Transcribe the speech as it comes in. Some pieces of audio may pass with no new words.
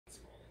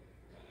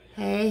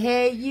Hey,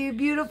 hey, you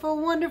beautiful,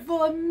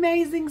 wonderful,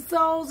 amazing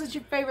souls. It's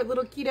your favorite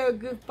little keto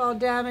goofball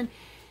diamond.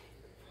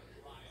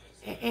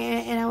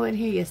 And I wasn't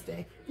here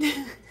yesterday.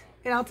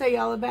 And I'll tell you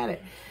all about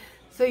it.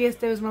 So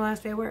yesterday was my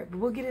last day of work, but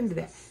we'll get into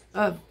that.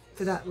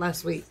 For that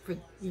last week.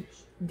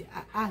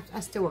 I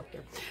still work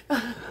there.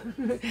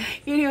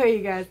 Anyway,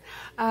 you guys,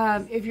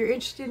 if you're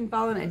interested in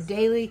following a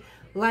daily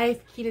life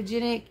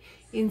ketogenic,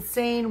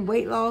 insane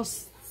weight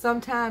loss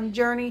sometime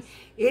journey,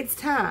 it's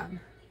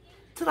time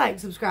to like,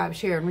 subscribe,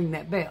 share, and ring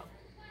that bell.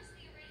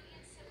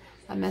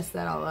 I messed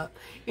that all up.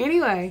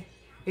 Anyway,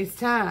 it's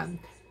time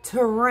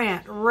to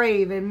rant,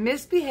 rave, and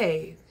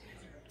misbehave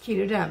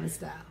keto diamond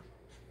style.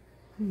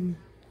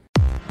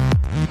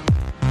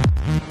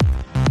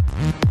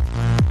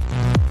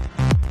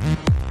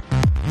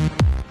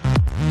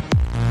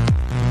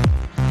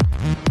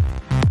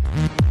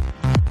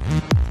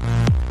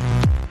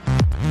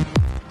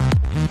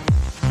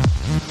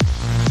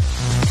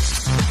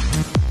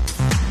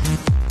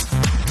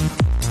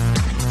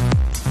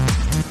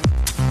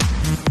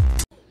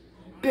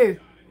 Boo,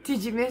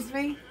 did you miss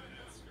me?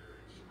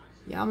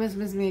 Y'all miss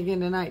me again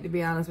tonight, to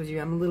be honest with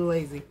you. I'm a little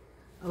lazy.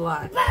 A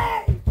lot.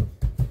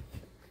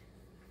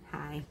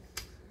 Hi.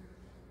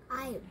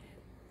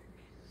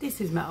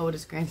 This is my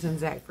oldest grandson,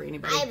 Zach, for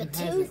anybody I have a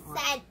tooth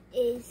that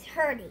is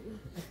hurting.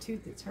 A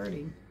tooth that's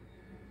hurting?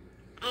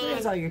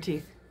 Where's all your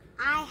teeth?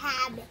 I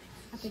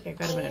think I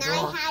got them in a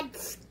drawer. I had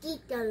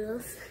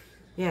Skittles.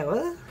 Yeah,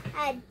 what?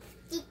 I had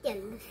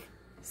Skittles.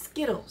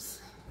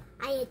 Skittles.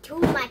 I had too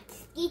much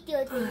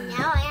Skittles and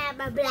now I have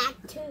a black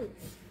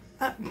tooth.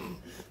 I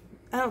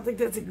don't think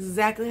that's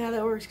exactly how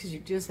that works because you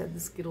just had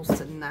the Skittles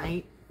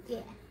tonight.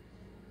 Yeah.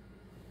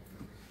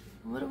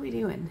 What are we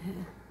doing?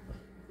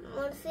 I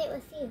want to sit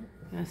with you.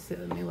 You want to sit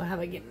with me? Well, how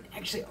about getting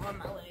actually on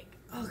my leg?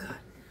 Oh, God.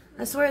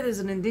 I swear there's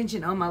an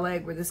indention on my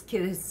leg where this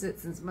kid has sit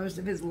since most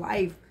of his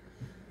life.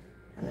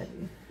 I love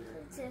you.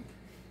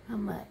 How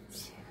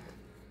much?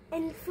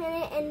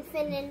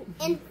 Infinite.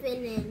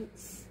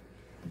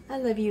 I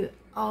love you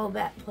all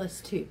that plus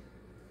 2.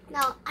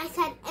 No, I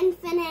said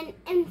infinite.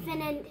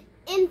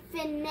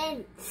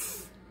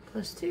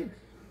 Plus 2.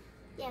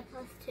 Yeah,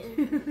 plus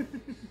 2.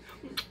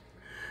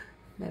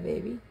 My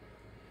baby.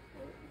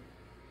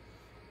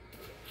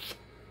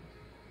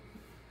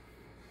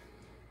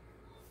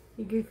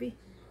 You goofy?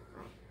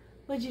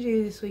 What'd you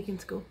do this week in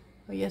school?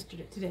 Or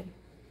yesterday, today?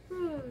 I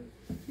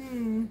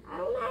don't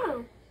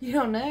know. You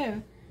don't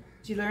know?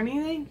 Did you learn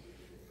anything?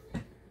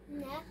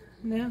 No.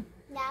 No?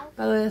 No.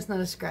 By the way, that's not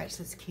a scratch,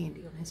 that's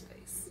candy on his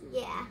face.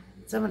 Yeah.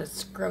 So I'm going to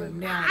scrub him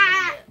down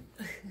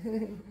a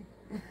little bit.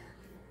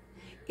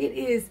 It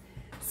is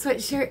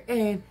sweatshirt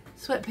and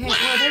sweatpant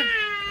weather.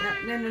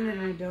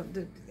 No, don't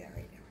do that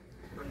right now.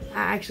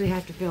 I actually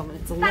have to film it.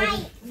 It's 11.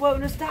 Fight. Whoa,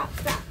 no, stop.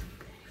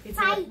 It's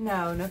fight.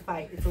 No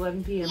fight. It's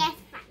 11 p.m. Yes,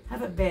 fight. How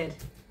about bed?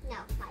 No,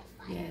 fight.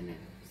 Yeah, no.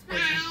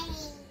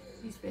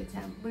 It's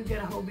bedtime. We've got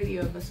a whole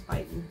video of us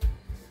fighting.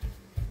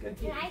 Go get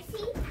Can I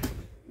see?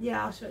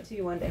 Yeah, I'll show it to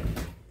you one day.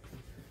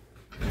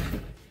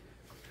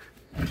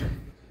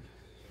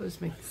 Let's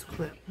make this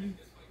clip.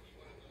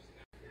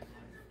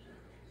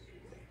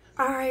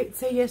 Alright,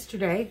 so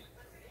yesterday,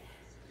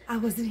 I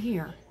wasn't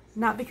here.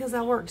 Not because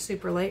I worked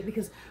super late,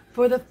 because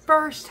for the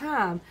first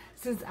time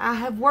since I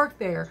have worked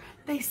there,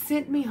 they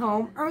sent me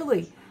home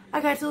early.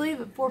 I got to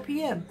leave at 4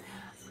 p.m.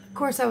 Of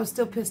course, I was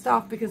still pissed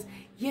off because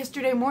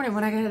yesterday morning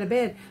when I got out of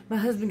bed, my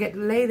husband got to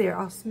lay there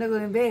all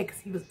snuggled in bed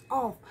because he was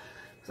off.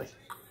 I was like,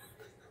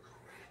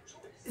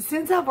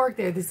 since I've worked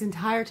there this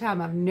entire time,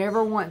 I've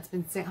never once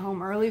been sent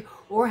home early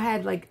or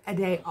had like a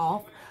day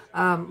off,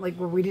 like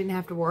where we didn't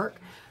have to work.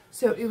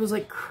 So it was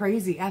like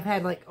crazy. I've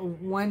had like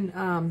one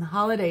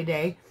holiday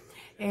day,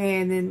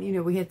 and then, you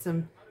know, we had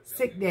some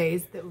sick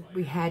days that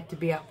we had to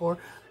be out for,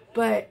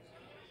 but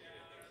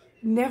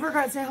never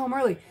got sent home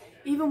early.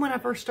 Even when I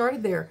first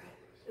started there,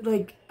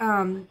 like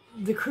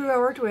the crew I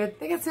worked with,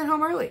 they got sent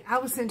home early. I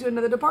was sent to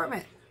another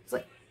department. It's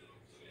like,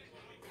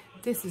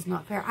 this is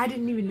not fair. I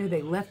didn't even know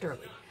they left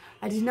early.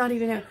 I did not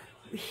even know.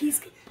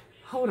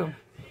 Hold on.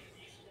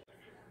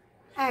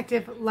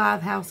 Active,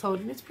 live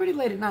household. And it's pretty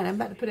late at night. I'm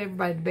about to put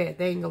everybody to bed.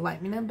 They ain't gonna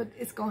like me none, but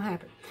it's gonna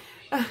happen.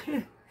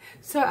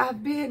 So I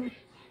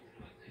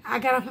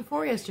got off at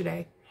 4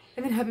 yesterday.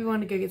 And then hubby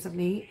wanted to go get something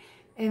to eat.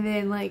 And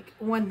then like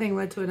one thing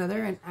led to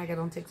another, and I got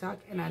on TikTok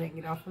and I didn't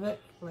get off of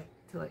it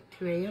till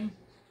 2 a.m.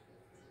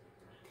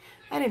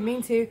 I didn't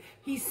mean to.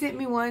 He sent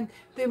me one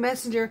through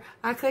Messenger.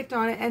 I clicked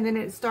on it and then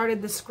it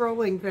started the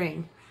scrolling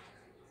thing.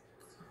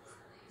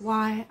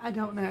 Why? I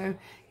don't know.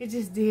 It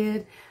just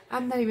did.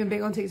 I'm not even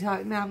big on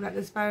TikTok. Now I've got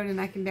this phone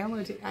and I can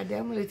download it. I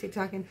downloaded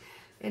TikTok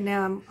and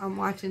now I'm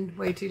watching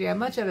way too damn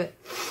much of it.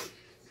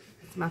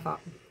 It's my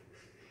fault.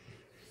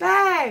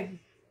 Babe!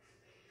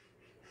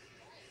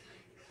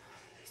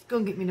 It's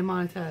gonna get me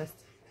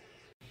demonetized.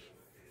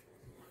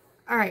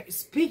 Alright,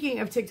 speaking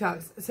of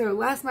TikToks, so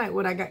last night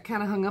what I got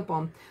kind of hung up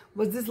on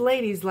was this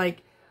lady's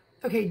like,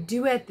 okay,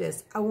 duet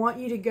this. I want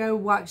you to go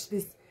watch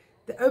this,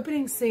 the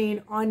opening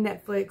scene on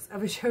Netflix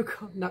of a show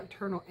called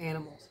Nocturnal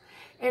Animals,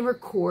 and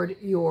record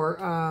your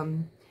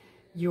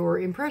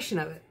impression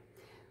of it.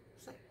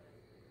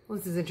 well,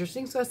 this is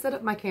interesting. So I set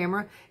up my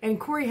camera, and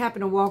Corey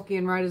happened to walk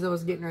in right as I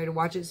was getting ready to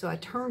watch it, so I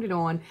turned it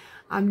on.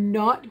 I'm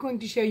not going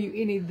to show you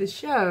any of the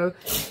show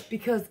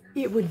because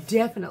it would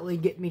definitely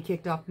get me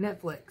kicked off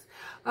Netflix.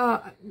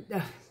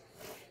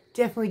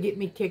 Definitely get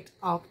me kicked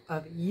off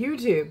of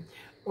YouTube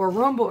or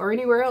Rumble or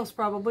anywhere else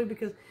probably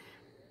because,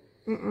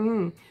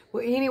 well,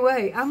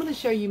 anyway, I'm going to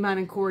show you mine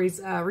and Corey's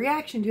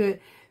reaction to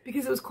it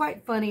because it was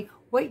quite funny.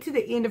 Wait to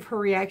the end of her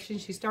reaction.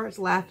 She starts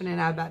laughing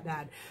and I about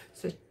died.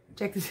 So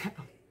check this out.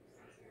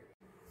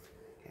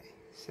 Okay,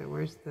 so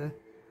where's the...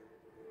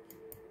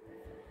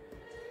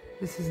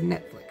 This is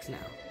Netflix now.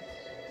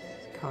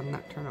 It's called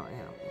Nocturnal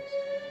Animals.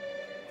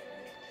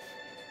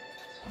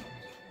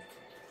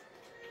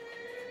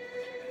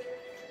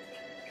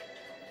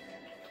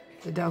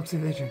 The dog's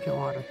over there drinking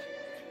water.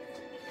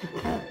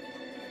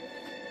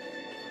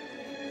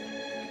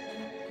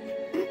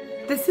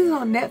 This is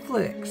on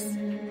Netflix.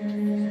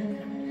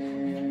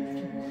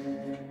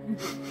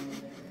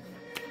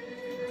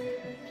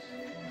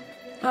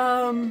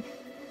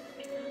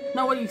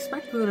 Not what you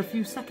expect within a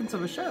few seconds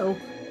of a show.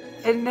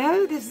 And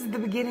no, this is the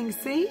beginning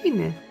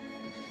scene.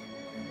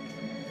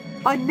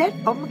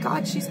 Oh my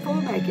God, she's full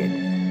naked.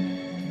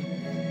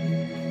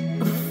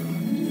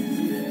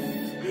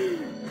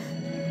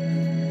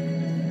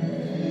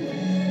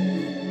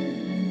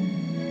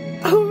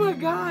 Oh my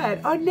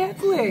God, on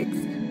Netflix.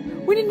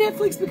 When did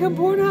Netflix become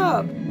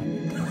Pornhub?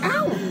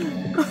 Ow!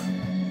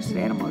 There's an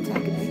animal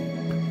attacking me.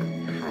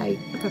 Hi,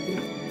 puppy.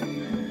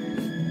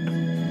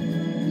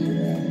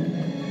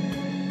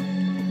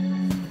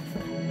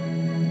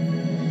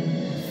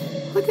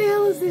 What the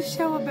hell is this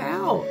show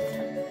about?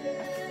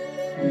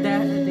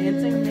 That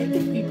dancing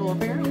naked people,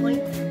 apparently.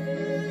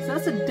 So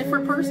that's a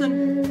different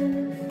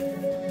person.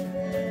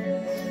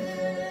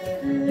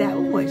 That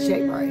one wasn't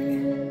shaped right.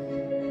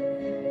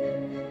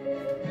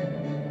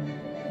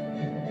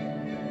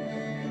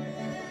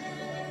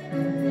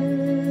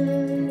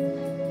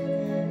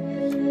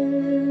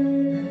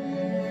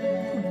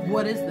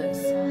 What is this?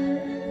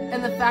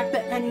 And the fact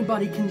that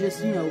anybody can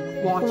just, you know,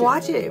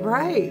 watch it,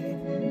 right.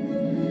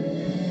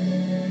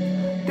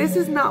 This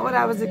is not what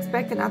I was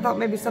expecting. I thought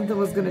maybe something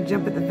was going to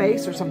jump in the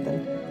face or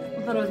something.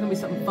 I thought it was going to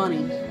be something funny. I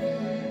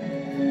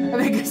mean,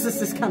 I guess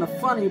this is kind of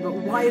funny, but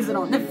why is it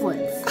on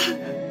Netflix?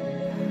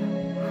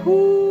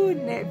 Whoo,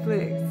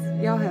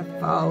 Netflix. Y'all have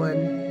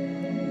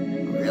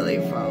fallen. Really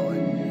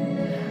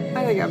fallen.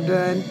 I think I'm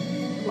done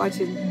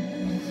watching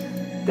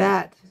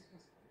that.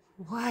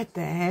 What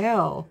the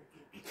hell?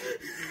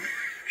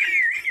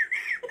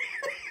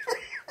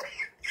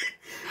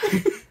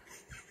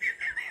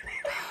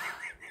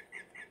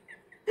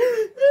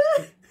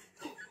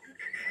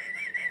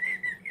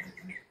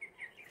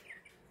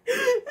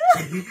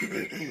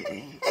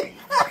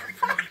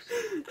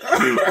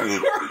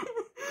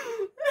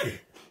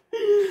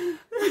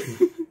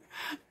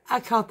 I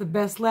caught the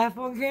best laugh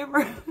on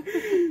camera.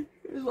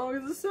 As long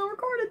as it's still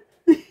recorded.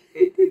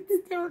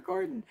 It's still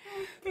recording.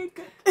 Okay,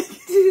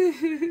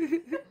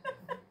 good.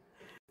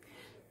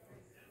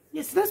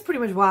 Yeah, so that's pretty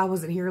much why I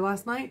wasn't here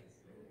last night.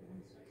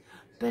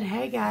 But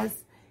hey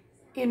guys,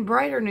 in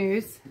brighter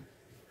news,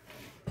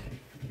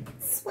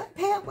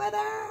 sweatpant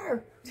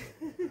weather.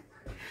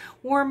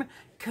 Warm,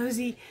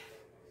 cozy,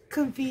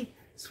 comfy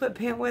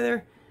sweatpant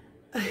weather.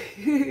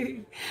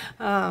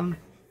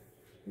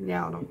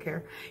 Now I don't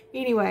care.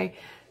 Anyway,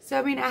 so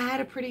I mean, I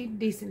had a pretty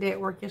decent day at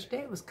work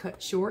yesterday. It was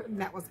cut short, and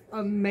that was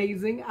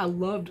amazing. I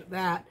loved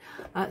that.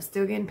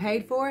 Still getting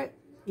paid for it.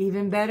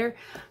 Even better.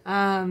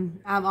 I'm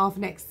off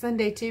next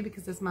Sunday too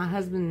because it's my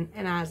husband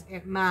and I's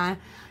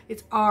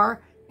it's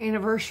our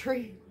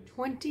anniversary.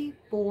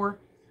 24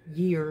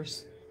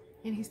 years,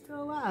 and he's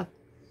still alive.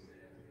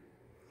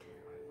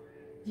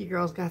 You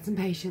girls got some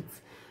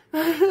patience.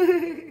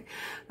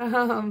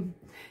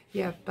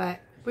 Yeah,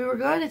 but we were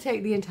going to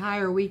take the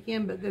entire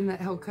weekend, but then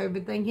that whole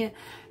COVID thing hit.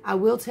 I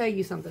will tell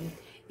you something.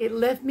 It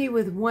left me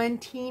with one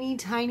teeny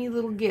tiny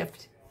little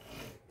gift.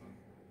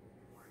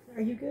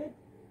 Are you good?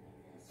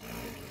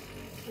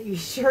 Are you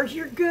sure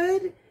you're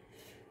good?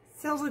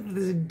 Sounds like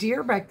there's a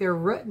deer back there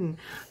rooting.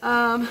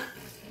 Go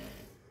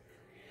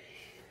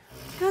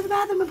to the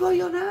bathroom and blow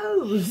your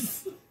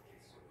nose.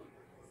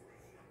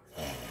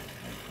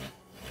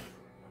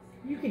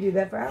 You could do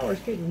that for hours,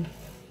 couldn't you?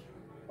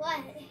 What?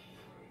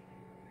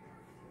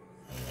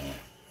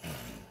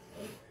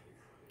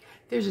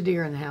 There's a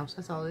deer in the house.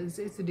 That's all it is.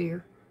 It's a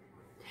deer.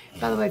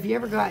 By the way, if you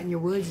ever go out in your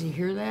woods and you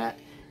hear that,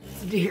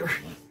 it's a deer.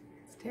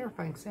 It's a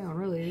terrifying sound,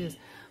 really it is.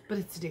 But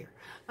it's a deer.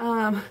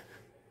 Yeah,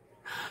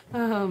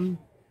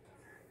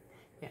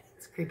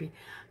 it's creepy.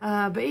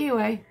 But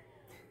anyway,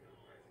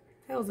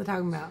 what the hell was I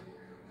talking about?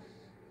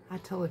 I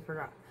totally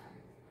forgot.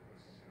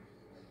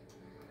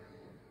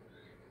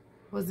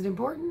 Was it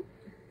important?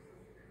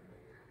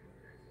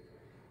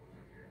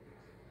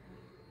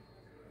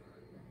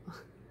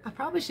 I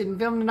probably shouldn't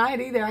film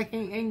tonight either. I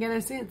ain't got no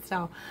sense.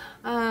 So,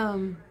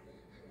 hell,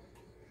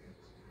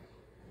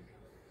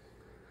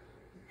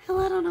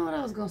 I don't know what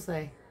I was gonna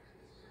say.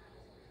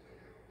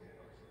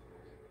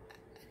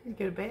 I need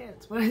to go to bed.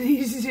 That's what I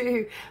need to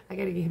do. I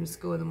gotta get him to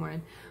school in the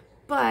morning.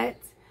 But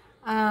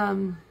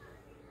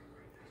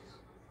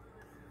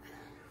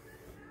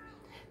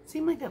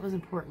Seemed like that was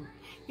important.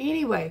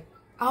 Anyway,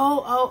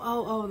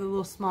 oh, the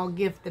little small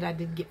gift that I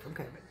did get from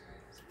COVID.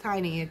 It's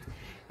tiny.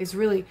 It's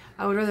really,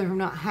 I would rather have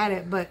not had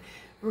it, but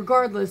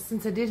regardless,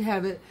 since I did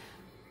have it,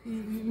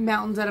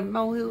 mountains out of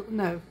molehill,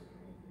 no.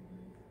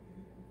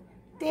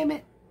 Damn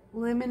it.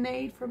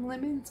 Lemonade from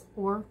lemons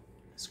or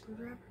a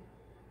screwdriver.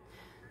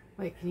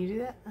 Wait, can you do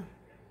that?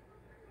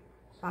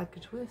 Vodka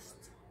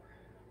twists.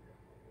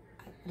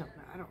 I don't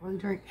know. I don't really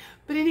drink.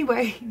 But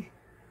anyway,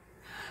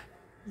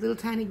 little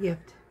tiny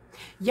gift.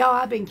 Y'all,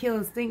 I've been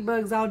killing stink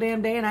bugs all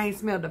damn day and I ain't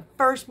smelled the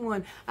first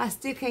one. I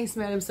still can't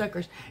smell them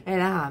suckers.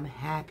 And I'm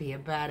happy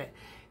about it.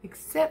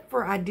 Except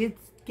for I did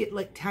get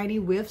like tiny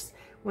whiffs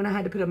when I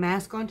had to put a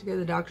mask on to go to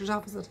the doctor's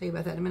office. I'll tell you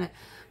about that in a minute.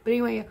 But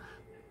anyway,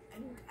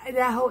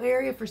 that whole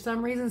area, for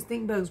some reason,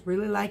 stink bugs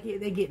really like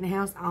it. They get in the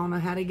house. I don't know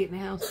how they get in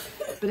the house.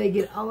 But they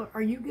get all...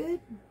 Are you good?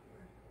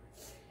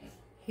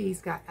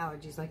 He's got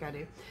allergies like I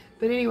do.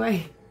 But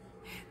anyway,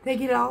 they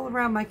get all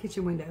around my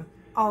kitchen window.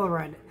 All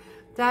around it.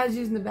 So I was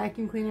using the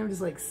vacuum cleaner. I'm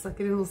just like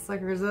sucking little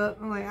suckers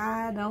up. I'm like,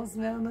 I don't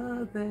smell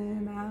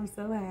nothing. I'm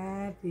so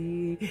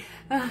happy.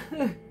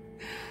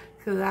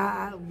 Because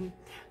I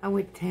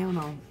went to town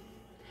on.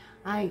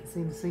 I ain't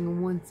seen a single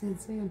one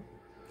since then.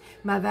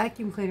 My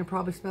vacuum cleaner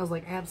probably smells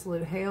like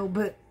absolute hell,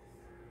 but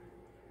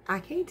I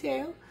can't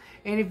tell.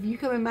 And if you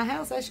come in my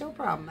house, that's your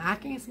problem. I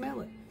can't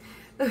smell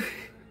it.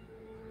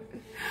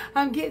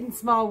 I'm getting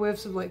small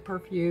whiffs of like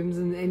perfumes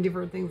and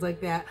different things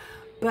like that,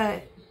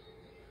 but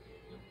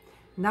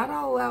not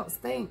all out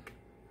stink.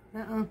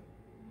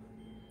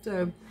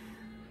 So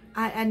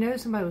I know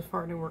somebody was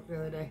farting at work the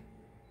other day.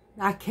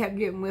 I kept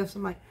getting whiffs.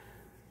 I'm like,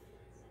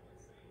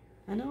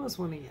 I know it's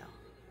one of y'all.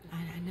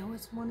 I know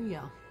it's one of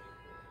y'all.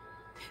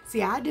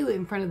 See, I do it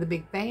in front of the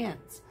big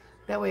fans.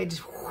 That way it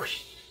just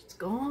whoosh, it's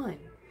gone.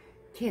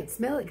 Can't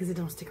smell it because it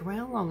don't stick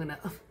around long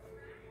enough.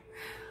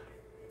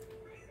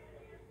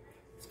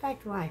 It's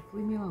fact of life.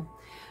 Leave me alone.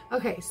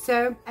 Okay,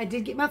 so I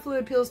did get my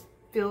fluid pills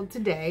filled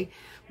today,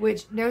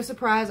 which, no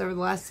surprise, over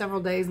the last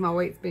several days my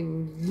weight's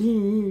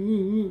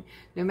been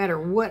no matter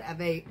what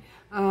I've ate.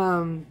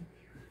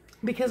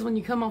 Because when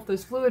you come off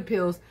those fluid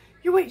pills,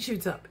 your weight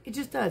shoots up. It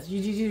just does.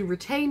 You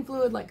retain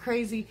fluid like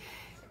crazy.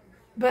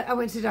 But I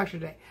went to the doctor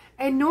today.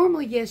 And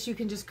normally, yes, you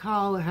can just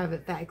call or have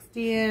it faxed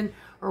in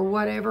or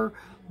whatever.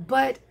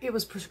 But it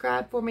was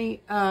prescribed for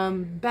me,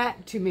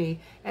 back to me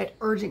at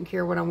urgent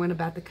care when I went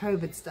about the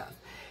COVID stuff.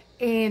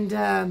 And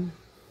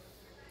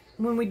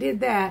when we did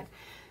that,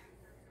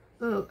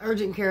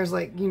 urgent care is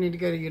like, you need to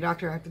go to your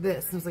doctor after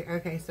this. And I was like,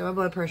 okay, so my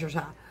blood pressure's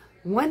high.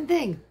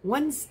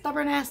 One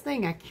stubborn ass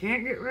thing I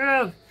can't get rid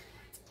of.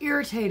 It's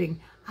irritating.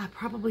 I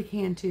probably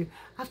can too.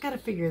 I've got to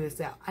figure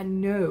this out. I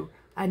know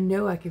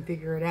I can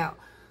figure it out.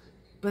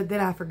 But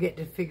then I forget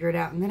to figure it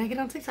out. And then I get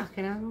on TikTok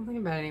and I don't think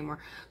about it anymore.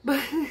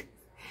 But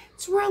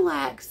it's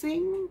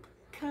relaxing,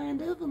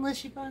 kind of,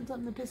 unless you find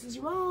something that pisses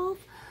you off.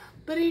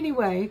 But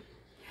anyway,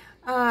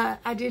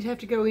 I did have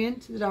to go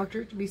in to the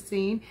doctor to be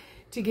seen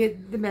to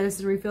get the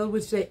medicine refilled,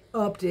 which they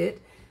upped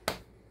it.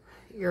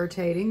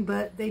 Irritating,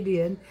 but they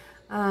did.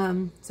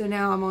 So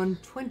now I'm on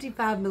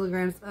 25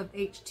 milligrams of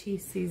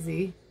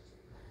HTCZ.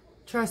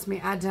 Trust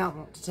me, I don't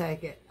want to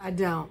take it. I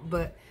don't,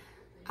 but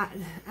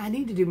I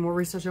need to do more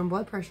research on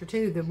blood pressure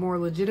too, the more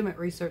legitimate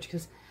research,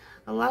 because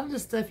a lot of the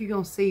stuff you're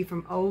going to see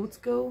from old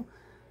school,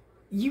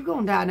 you're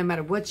going to die no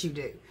matter what you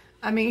do.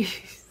 I mean,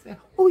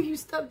 oh, you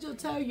stubbed your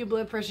toe, your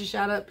blood pressure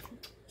shot up.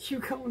 You're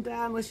going to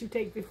die unless you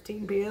take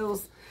 15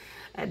 pills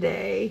a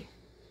day.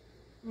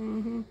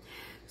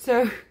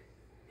 So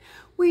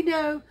we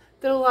know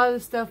that a lot of the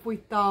stuff we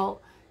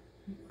thought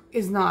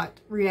is not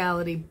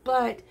reality,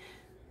 but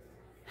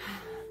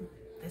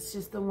it's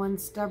just the one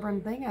stubborn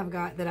thing I've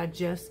got that I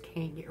just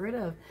can't get rid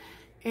of.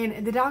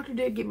 And the doctor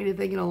did get me to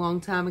thinking a long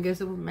time ago,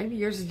 so well, maybe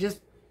yours is just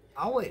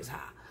always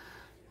high.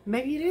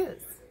 Maybe it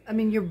is. I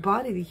mean, your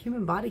body, the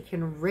human body,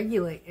 can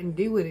regulate and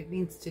do what it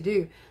needs to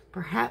do.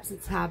 Perhaps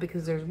it's high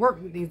because there's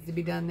work that needs to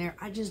be done there.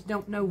 I just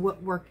don't know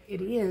what work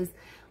it is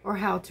or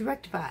how to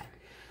rectify it.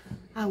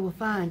 I will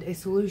find a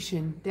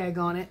solution,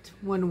 daggone it,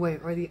 one way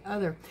or the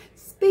other.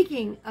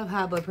 Speaking of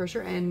high blood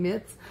pressure and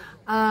myths,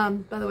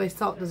 by the way,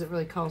 salt doesn't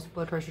really cause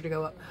blood pressure to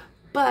go up.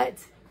 But,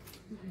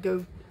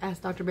 go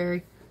ask Dr.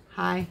 Barry.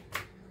 Hi.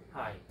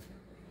 Hi.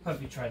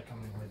 Hope you tried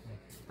coming with me.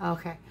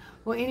 Okay.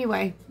 Well,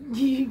 anyway,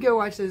 you can go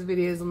watch those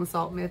videos on the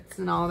salt myths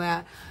and all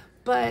that.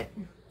 But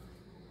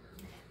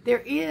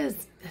there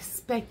is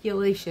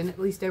speculation, at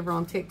least over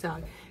on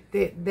TikTok,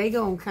 that they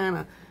gonna kind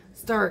of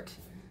start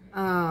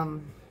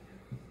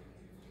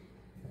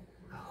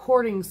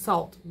hoarding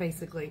salt,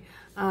 basically,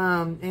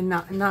 and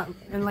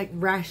like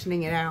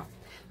rationing it out.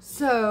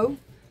 So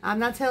I'm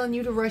not telling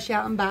you to rush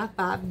out and buy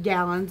 5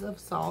 gallons of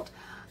salt.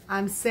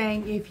 I'm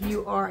saying if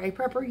you are a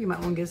prepper, you might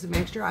want to get some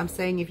extra. I'm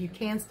saying if you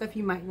can stuff,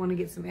 you might want to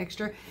get some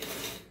extra.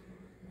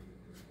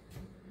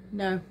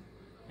 No.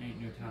 Ain't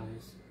no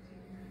towels.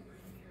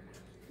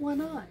 Why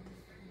not?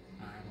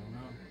 I don't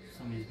know.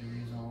 Somebody's been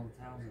using all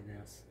the towels, I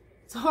guess.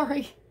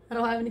 Sorry. I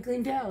don't have any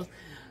clean towels.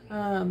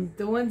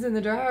 The ones in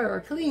the dryer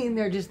are clean,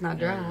 they're just not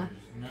dry. There's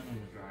nothing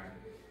in the dryer.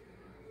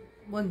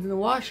 Ones in the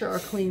washer are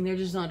clean, they're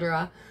just not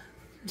dry.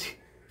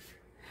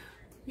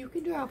 You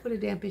can dry off with a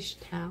dampish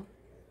towel.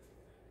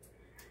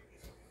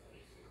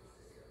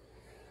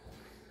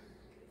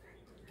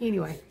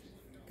 Anyway,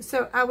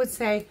 so I would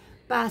say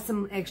buy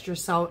some extra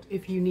salt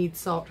if you need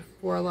salt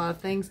for a lot of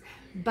things.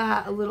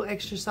 Buy a little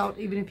extra salt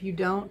even if you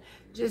don't,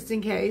 just in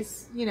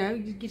case, you know,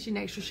 you get you an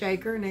extra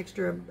shaker, an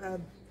extra,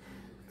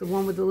 the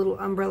one with the little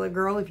umbrella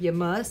girl if you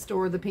must,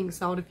 or the pink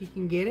salt if you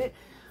can get it.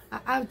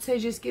 I would say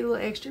just get a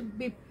little extra,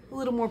 be a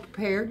little more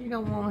prepared. You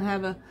don't want to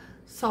have a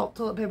salt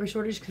toilet paper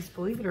shortage, because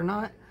believe it or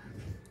not,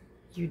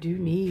 you do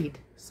need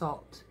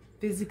salt.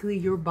 Physically,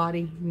 your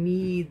body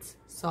needs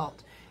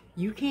salt.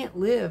 You can't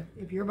live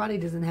if your body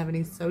doesn't have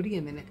any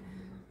sodium in it.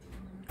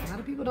 A lot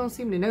of people don't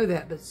seem to know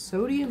that, but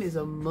sodium is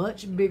a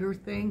much bigger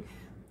thing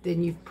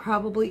than you've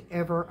probably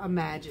ever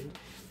imagined.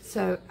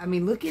 So, I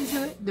mean, look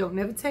into it. Don't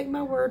never take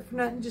my word for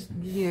nothing. Just,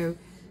 you know,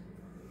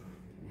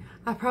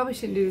 I probably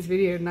shouldn't do this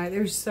video tonight.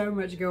 There's so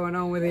much going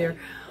on with here.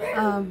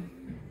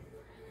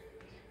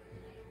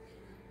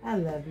 I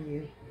love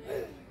you.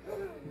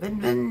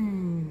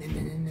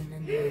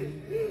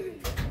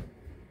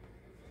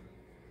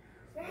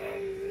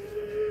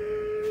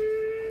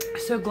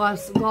 So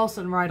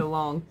glossing right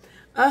along.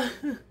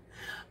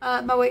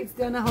 My weight's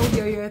done a whole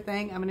yo-yo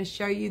thing. I'm going to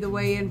show you the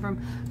weigh-in from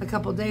a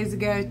couple days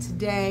ago,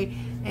 today,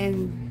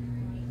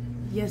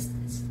 and yes,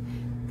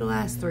 the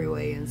last 3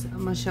 weigh-ins.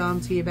 I'm going to show them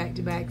to you back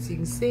to back so you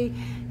can see,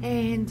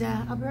 and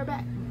I'll be right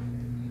back.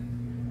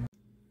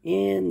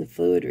 And the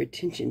fluid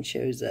retention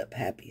shows up.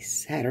 Happy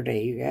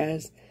Saturday, you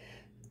guys.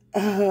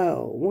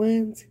 Oh,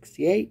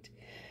 168.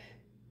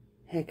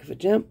 Heck of a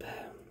jump.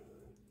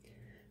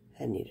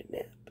 I need a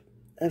nap.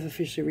 I've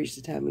officially reached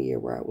the time of year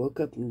where I woke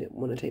up and didn't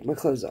want to take my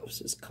clothes off,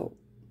 so it's cold.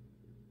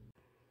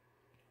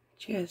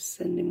 Just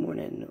Sunday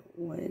morning,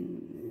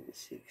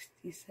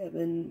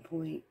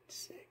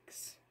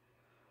 167.6.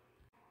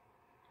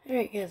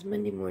 Alright guys,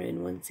 Monday morning,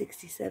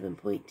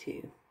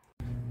 167.2.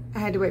 I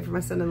had to wait for my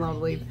son-in-law to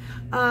leave.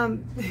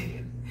 I'm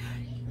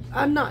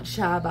not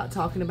shy about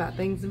talking about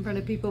things in front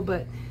of people,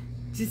 but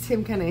just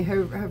him kind of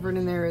hovering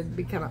in there would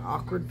be kind of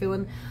awkward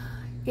feeling.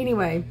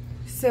 Anyway,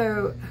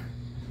 so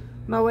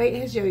my weight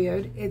has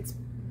yo-yoed. It's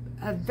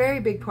a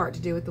very big part to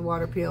do with the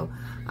water pill.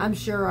 I'm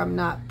sure I'm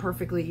not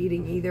perfectly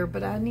eating either,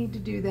 but I need to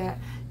do that.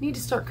 Need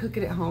to start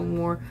cooking at home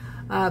more,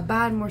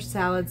 buying more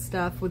salad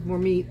stuff with more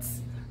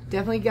meats.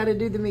 Definitely got to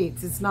do the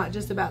meats. It's not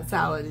just about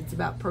salad, it's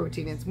about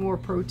protein. It's more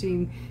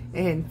protein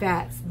and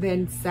fats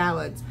than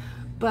salads.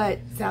 But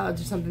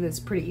salads are something that's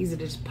pretty easy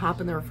to just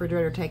pop in the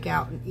refrigerator, take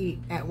out, and eat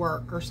at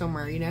work or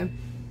somewhere, you know.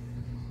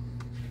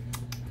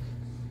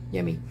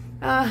 Yummy.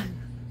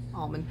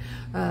 Almond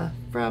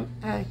from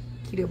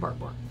Keto Bark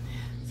Bar.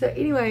 So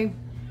anyway,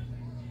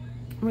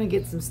 I'm going to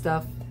get some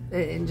stuff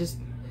and just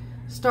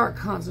start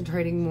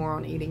concentrating more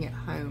on eating at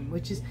home,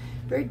 which is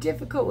very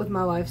difficult with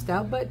my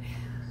lifestyle, but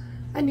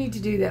I need to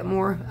do that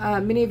more.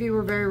 Many of you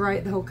were very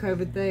right. The whole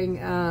COVID thing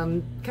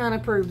kind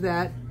of proved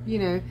that, you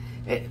know,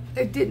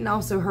 it didn't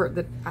also hurt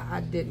that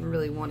I didn't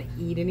really want to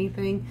eat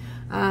anything.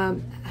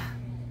 It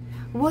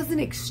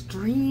wasn't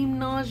extreme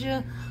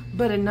nausea,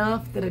 but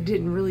enough that I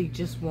didn't really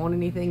just want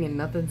anything and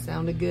nothing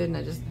sounded good and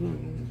I just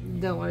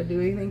don't want to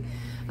do anything.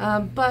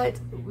 But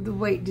the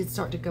weight did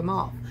start to come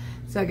off.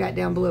 So I got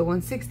down below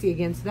 160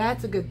 again, so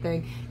that's a good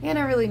thing. And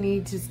I really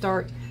need to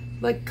start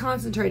like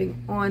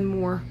concentrating on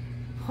more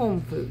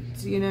home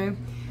foods, you know,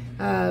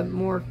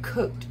 more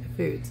cooked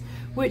foods.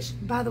 Which,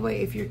 by the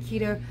way, if you're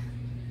keto,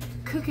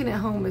 cooking at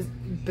home is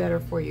better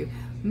for you.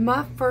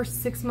 My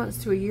first 6 months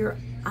to a year,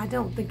 I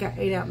don't think I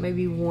ate out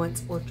maybe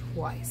once or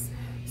twice.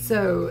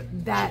 So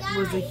that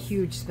was a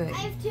huge thing. I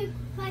have 2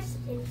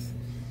 questions.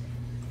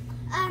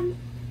 I'm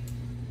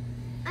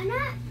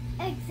not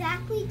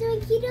exactly doing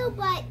keto,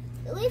 but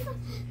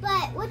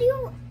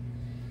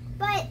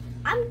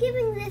I'm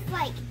giving this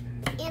like,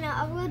 you know,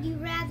 a would you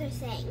rather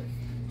thing.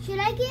 Should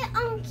I get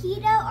on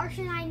keto or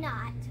should I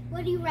not?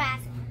 Would you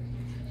rather?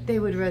 They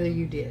would rather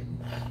you did.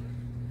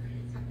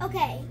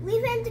 Okay,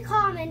 leave it in the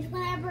comments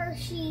whenever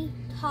she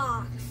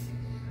talks.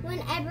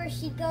 Whenever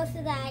she goes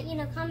to that, you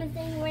know, comment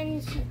thing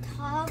when she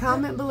talks.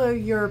 Comment below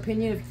your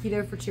opinion of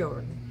keto for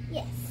children.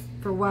 Yes.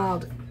 For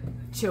wild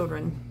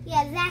children.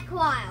 Yeah, Zach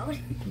Wild.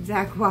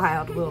 Zach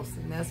Wild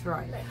Wilson, that's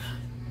right.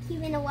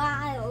 Keeping it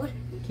wild.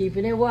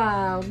 Keeping it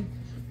wild.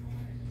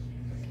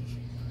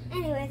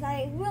 Anyways,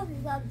 I really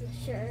love this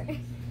shirt.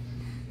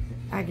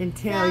 I can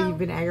tell Now, you've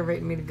been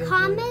aggravating me to go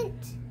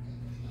comment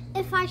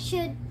if I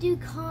should do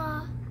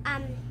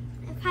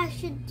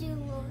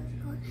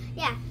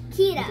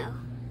keto.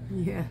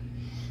 Yeah.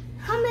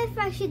 Comment if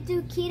I should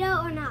do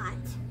keto or not.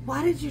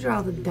 Why did you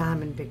draw the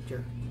diamond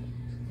picture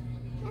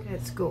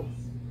at school?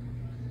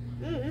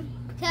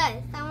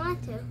 Because I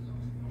want to.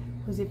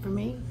 Was it for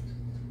me?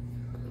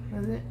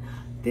 Was it?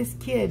 This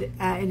kid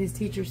and his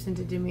teacher sent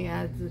it to me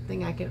as the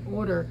thing I can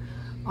order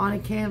on a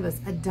canvas,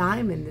 a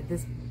diamond that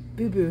this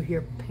boo-boo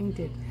here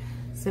painted.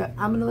 So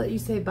I'm going to let you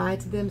say bye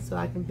to them so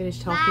I can finish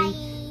talking.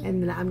 Bye.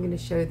 and then I'm going to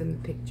show them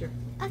the picture.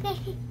 Okay.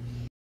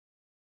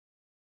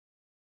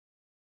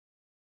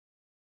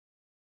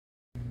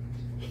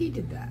 He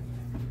did that.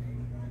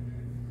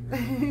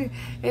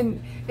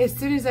 And as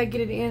soon as I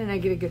get it in and I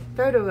get a good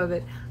photo of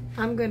it,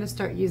 I'm going to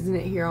start using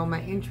it here on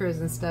my intros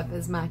and stuff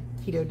as my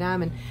Keto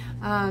Diamond.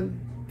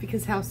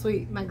 Because how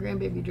sweet, my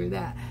grandbaby drew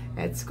that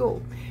at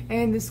school.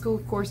 And the school,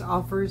 of course,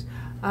 offers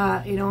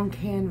it on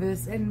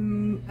canvas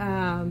and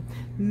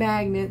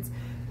magnets.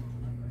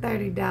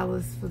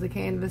 $30 for the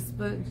canvas,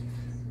 but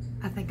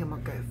I think I'm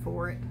going to go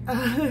for it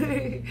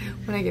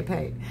when I get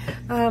paid.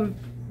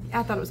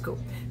 I thought it was cool.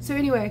 So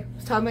anyway, I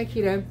was talking about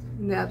keto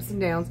and the ups and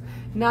downs.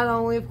 Not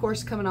only, of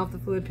course, coming off the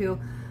fluid pill.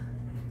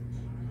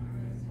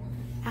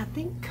 I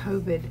think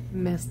COVID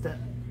messed up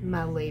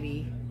my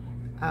lady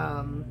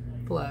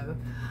flow.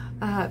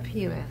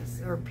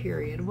 PMS or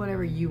period,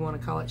 whatever you want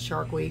to call it,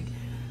 Shark Week.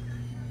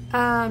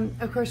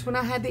 Of course, when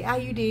I had the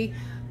IUD,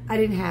 I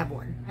didn't have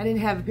one. I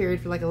didn't have a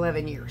period for like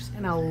 11 years,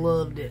 and I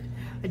loved it.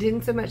 I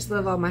didn't so much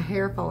love all my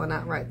hair falling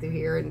out right through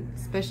here, and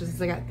especially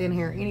since I got thin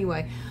hair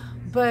anyway.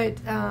 But,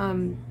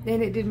 and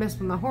it did mess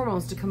with my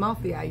hormones to come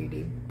off the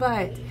IUD.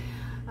 But,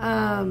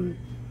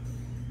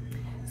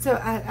 so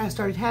I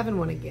started having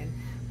one again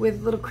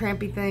with little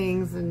crampy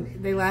things,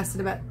 and they lasted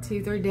about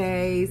 2-3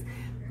 days,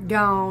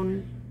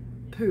 gone,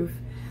 poof.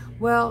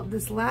 Well,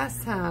 this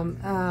last time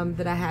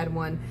that I had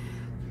one,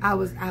 I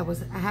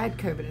had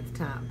COVID at the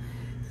time,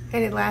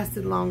 and it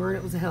lasted longer, and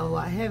it was a hell of a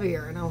lot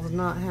heavier, and I was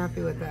not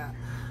happy with that.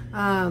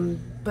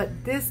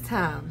 But this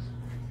time,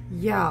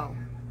 y'all,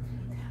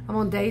 I'm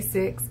on day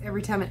 6.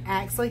 Every time it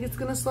acts like it's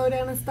gonna slow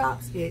down and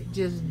stops, it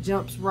just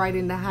jumps right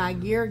into high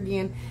gear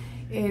again,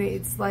 and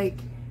it's like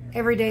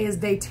every day is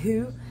day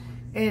 2.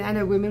 And I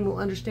know women will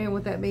understand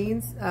what that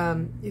means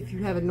if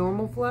you have a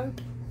normal flow.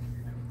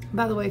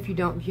 By the way, if you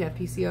don't, if you have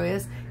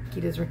PCOS,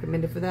 keto is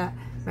recommended for that.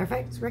 Matter of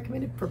fact, it's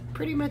recommended for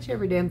pretty much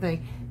every damn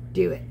thing.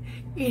 Do it.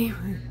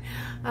 Anyway,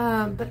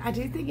 but I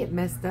do think it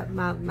messed up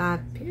my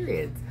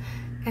periods,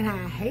 and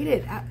I hate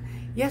it.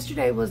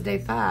 Yesterday was day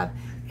 5,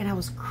 and I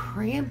was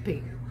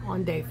cramping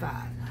on day 5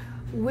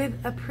 with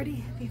a pretty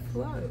heavy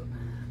flow.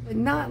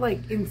 Not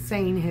like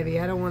insane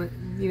heavy. I don't want to,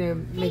 you know,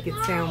 make it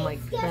sound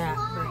like that.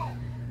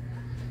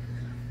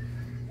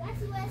 But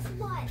Guess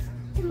what?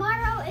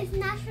 Tomorrow is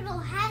National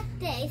Hat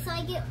Day, so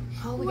I get.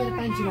 oh, we gotta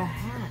find you a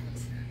hat.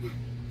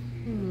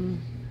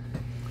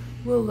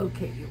 We'll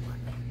locate you one.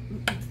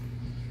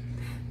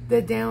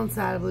 The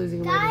downside of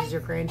losing weight is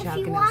your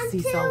grandchild cannot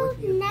seesaw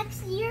with you.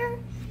 Next year,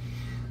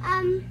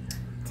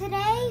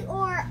 today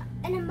or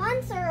in a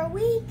month or a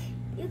week,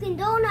 you can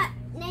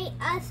donate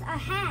us a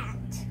hat.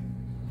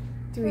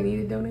 Do we need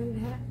a donated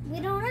hat? We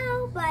don't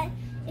know, but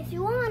if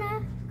you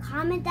wanna,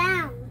 comment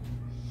down.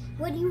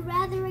 Would you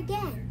rather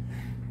again?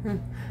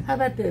 How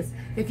about this?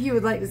 If you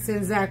would like to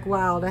send Zach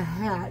Wild a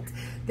hat,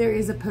 there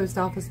is a post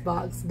office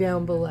box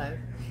down below.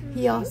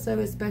 He also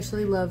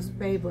especially loves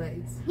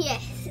Beyblades.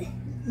 Yes.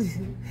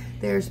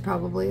 There's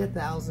probably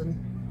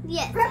 1,000.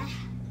 Yes. I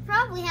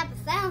probably have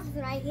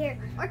 1,000 right here,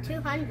 or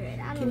 200.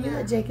 I don't know. Can you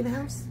let Jake in the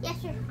house?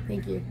 Yes, sir.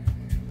 Thank you.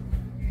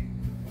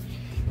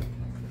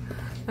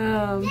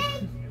 I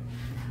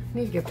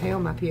need to go pay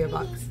on my P.O.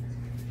 box.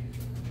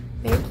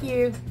 Thank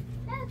you.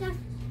 Okay.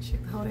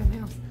 Shoot the whole damn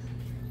house.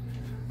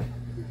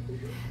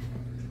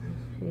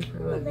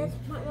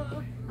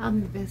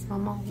 I'm the best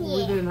mama. Yeah.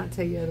 We better not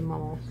tell you other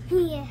mama.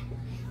 Yeah.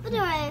 But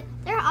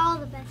they're all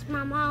the best,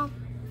 Mama.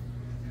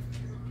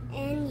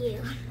 And you.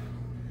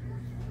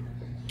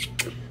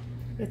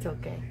 It's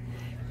okay.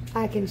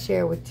 I can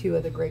share with 2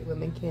 other great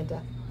women, can't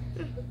I?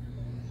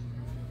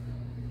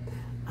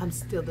 I'm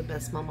still the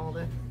best mama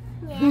though.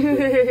 Yeah.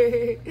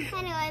 Anyways,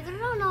 I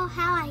don't know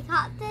how I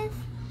got this.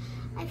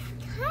 I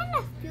kind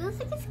of feels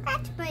like a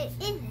scratch, but it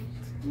isn't.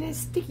 And it's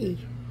sticky.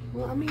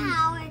 Well, I mean...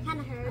 Ow, it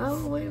kind of hurts.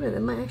 Oh, wait a minute.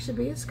 It might actually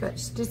be a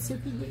scratch. Did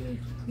Suki get you?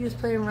 You was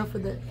playing rough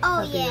with it.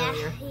 Oh, yeah.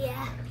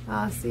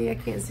 Yeah. See, I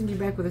can't send you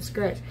back with a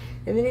scratch.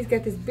 And then he's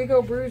got this big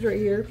old bruise right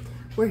here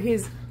where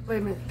his... Wait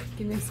a minute.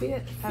 Can you see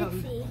it?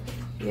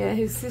 Yeah,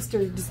 his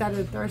sister decided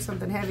to throw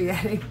something heavy at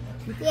him.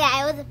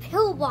 Yeah, it was a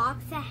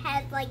pillbox that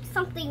had, like,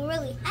 something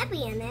really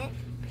heavy in it.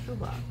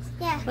 Pillbox?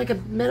 Yeah. Like a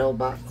metal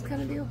box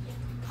kind of deal?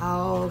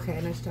 Oh, okay.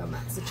 I know what you're talking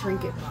about. It's a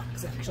trinket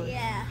box, actually.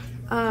 Yeah.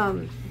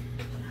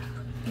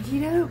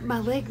 You know, my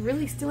leg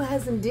really still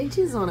has some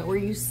dentures on it where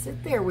you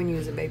sit there when you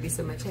was a baby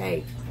so much.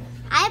 Hey.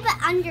 I have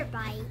an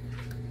underbite.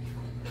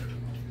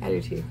 I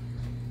do too.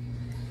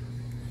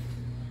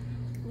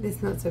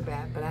 It's not so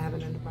bad, but I have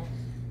an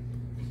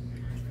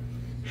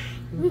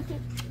underbite.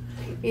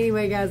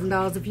 Anyway, guys and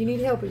dolls, if you need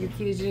help with your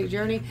ketogenic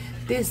journey,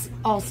 this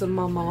awesome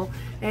mama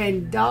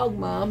and dog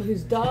mom,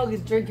 whose dog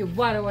is drinking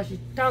water while she's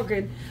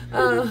talking,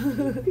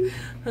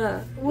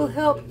 will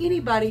help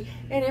anybody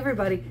and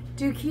everybody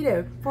do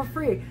keto for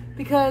free,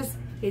 because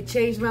it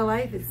changed my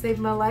life. It saved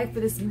my life for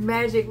this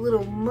magic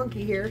little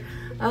monkey here,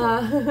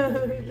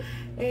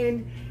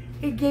 and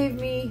it gave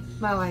me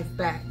my life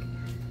back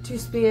to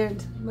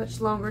spend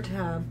much longer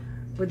time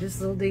with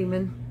this little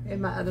demon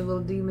and my other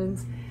little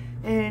demons.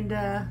 And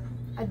I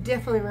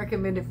definitely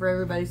recommend it for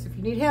everybody. So if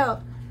you need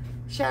help,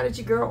 shout at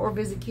your girl or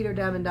visit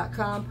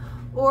ketodiamond.com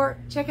or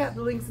check out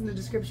the links in the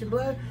description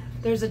below.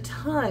 There's a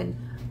ton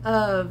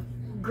of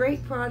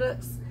great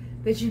products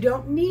that you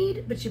don't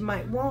need but you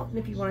might want, and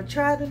if you want to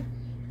try them,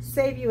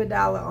 save you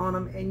 $1 on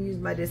them and use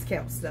my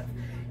discount stuff.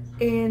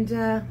 And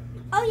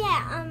oh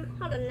yeah,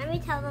 hold on, let me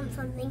tell them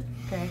something.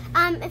 okay.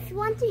 If you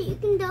want to, you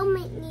can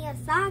donate me a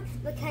socks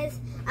because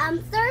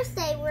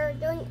Thursday we're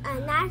doing a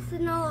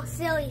National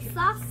Silly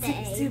Sock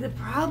Day. See, the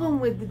problem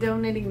with the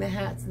donating the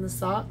hats and the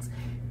socks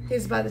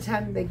is by the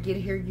time they get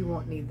here, you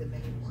won't need them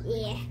anymore.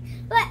 Yeah,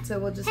 but So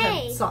we'll just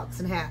hey, have socks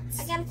and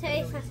hats. I gotta tell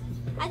you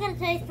something. I gotta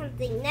tell you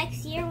something.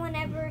 Next year,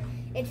 whenever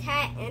it's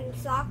hat and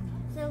sock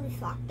Silly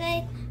Sock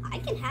Day, I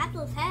can have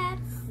those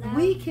hats. So.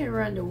 We can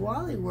run to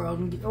Wally World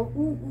and get,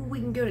 we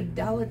can go to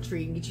Dollar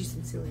Tree and get you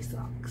some silly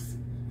socks.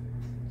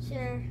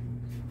 Sure,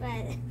 but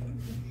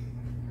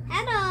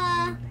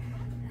hello,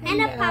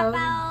 hello,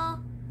 Papa,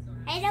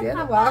 hello, Get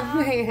a Papa. wild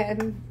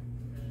man.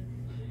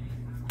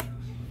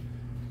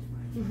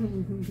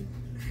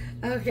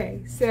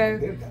 Okay, so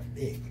Beard got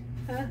big.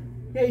 huh?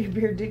 Yeah, your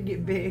beard did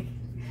get big.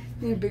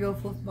 You need a big old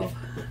football.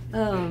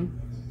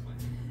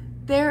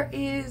 There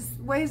is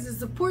ways to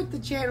support the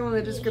channel in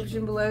the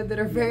description below that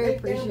are very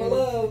Link down appreciated.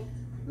 below.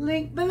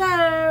 Link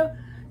below.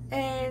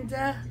 And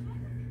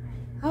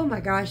oh my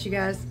gosh, you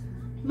guys,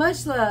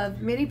 much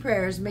love, many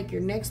prayers. Make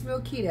your next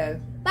meal keto.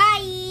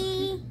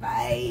 Bye.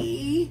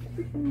 Bye.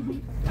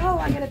 Oh,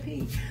 I gotta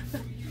pee.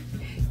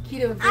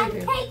 Keto and I'm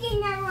keto.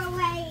 taking her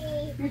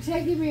away You're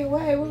taking me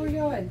away. Where are we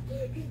going?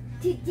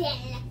 to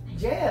jail.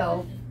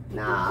 Jail?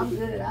 Nah, I'm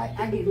good.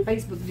 I get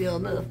Facebook jail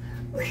enough.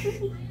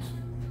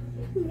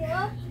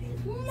 No,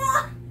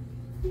 no.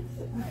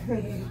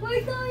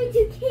 We're going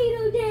to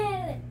Keto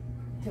jail.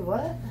 To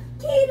what?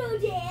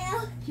 Keto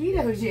jail.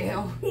 Keto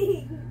jail.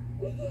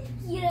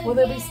 Keto Will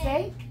there be jail.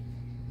 steak?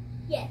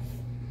 Yes.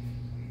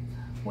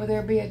 Will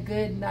there be a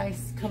good,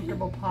 nice,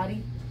 comfortable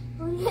potty?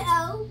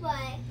 No, but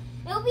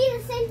it'll be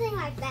the same thing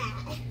like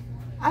that.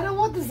 I don't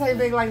want the same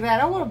thing like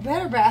that. I want a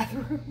better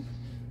bathroom.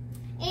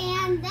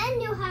 And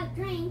then you'll have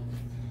drink.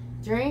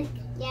 Drink?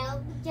 Yeah,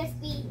 it'll just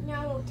be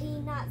normal tea,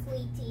 not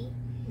sweet tea.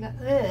 No,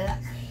 ugh.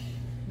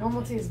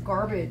 Normal tea is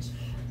garbage.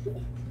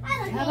 I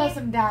don't How care. about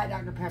some Diet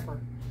Dr. Pepper?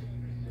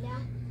 No.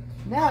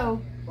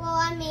 No. Well,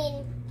 I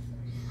mean,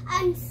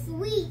 I'm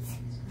sweet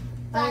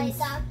by Uns-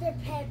 Dr.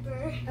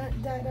 Pepper.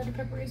 Diet Dr.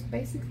 Pepper is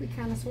basically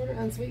kind of sort of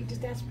unsweet.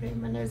 Just ask for it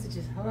in my nose. It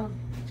just, hold on.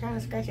 I'm trying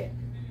to scratch it.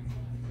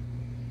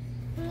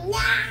 No.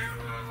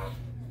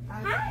 How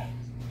are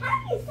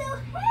you so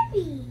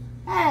heavy?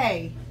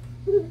 Hey.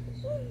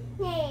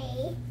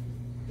 Hey.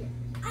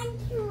 I'm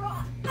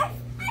strong. I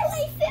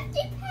weigh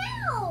 50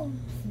 pounds.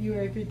 You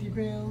weigh 50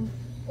 pounds.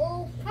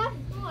 Well, probably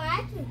more,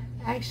 actually.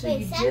 Actually, Wait,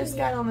 you 70. just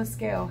got on the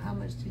scale. How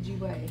much did you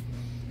weigh?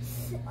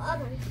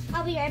 Hold on.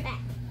 I'll be right back.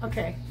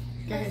 Okay.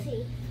 Go Let's ahead.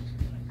 see.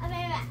 I'll be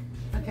right back.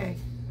 Okay.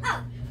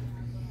 Oh.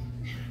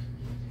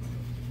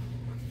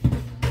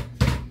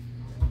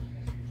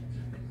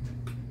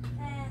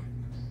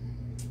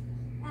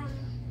 Uh,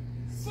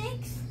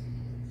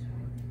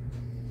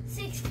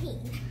 16.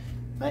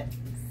 What?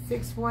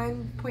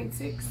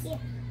 61.6? Yeah.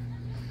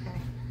 Okay.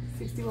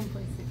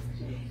 61.6.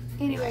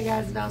 Anyway,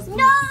 guys, and I was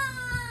No!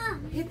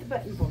 hit the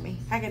button for me.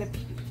 I gotta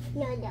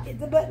No. hit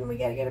the button. We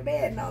gotta go to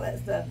bed and all that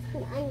stuff.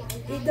 No.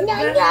 Hit the No.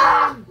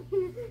 button.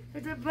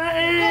 Hit the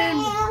button.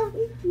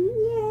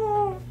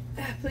 No.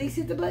 Please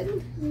hit the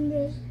button.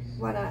 No.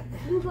 Why not?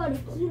 We're going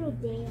to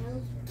Keto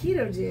jail.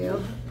 Keto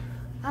jail.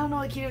 I don't know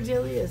what keto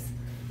jail is.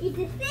 It's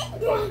a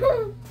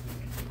thing.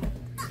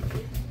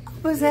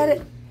 Was that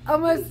it?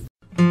 Almost